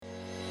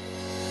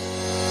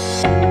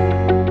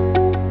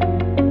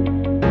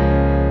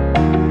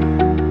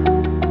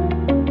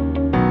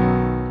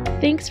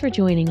for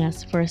joining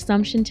us for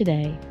Assumption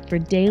Today for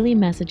daily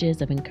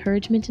messages of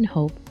encouragement and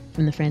hope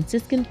from the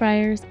Franciscan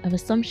Friars of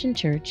Assumption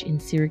Church in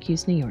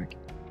Syracuse, New York.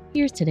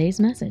 Here's today's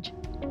message.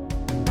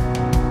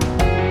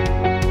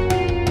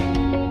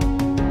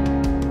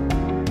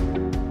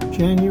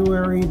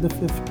 January the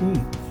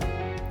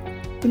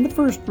 15th. In the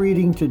first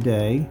reading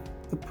today,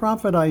 the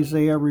prophet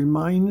Isaiah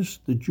reminds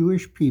the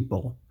Jewish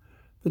people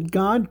that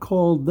God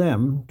called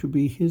them to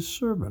be his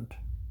servant.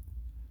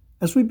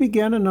 As we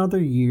begin another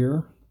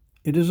year,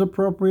 it is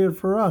appropriate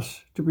for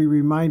us to be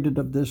reminded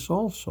of this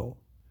also.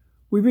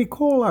 We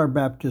recall our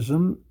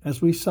baptism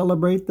as we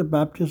celebrate the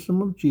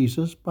baptism of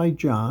Jesus by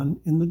John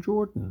in the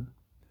Jordan.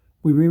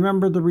 We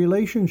remember the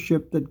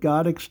relationship that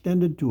God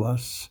extended to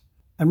us,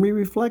 and we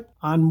reflect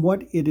on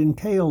what it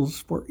entails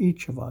for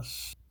each of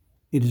us.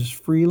 It is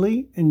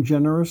freely and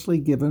generously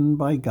given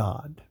by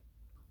God.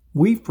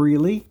 We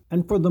freely,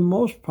 and for the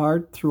most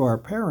part through our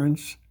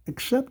parents,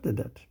 accepted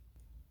it.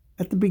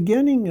 At the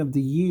beginning of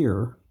the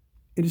year,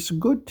 it is a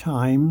good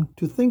time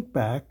to think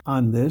back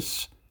on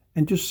this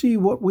and to see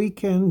what we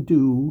can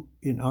do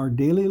in our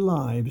daily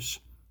lives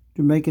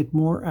to make it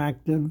more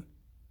active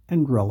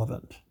and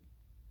relevant.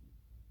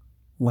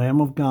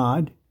 Lamb of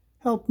God,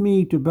 help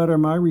me to better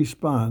my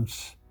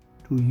response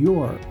to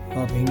your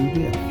loving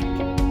gift.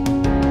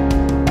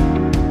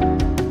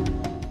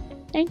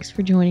 Thanks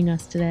for joining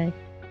us today.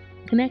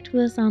 Connect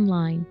with us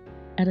online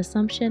at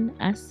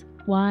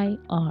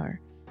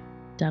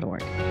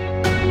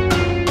AssumptionSYR.org.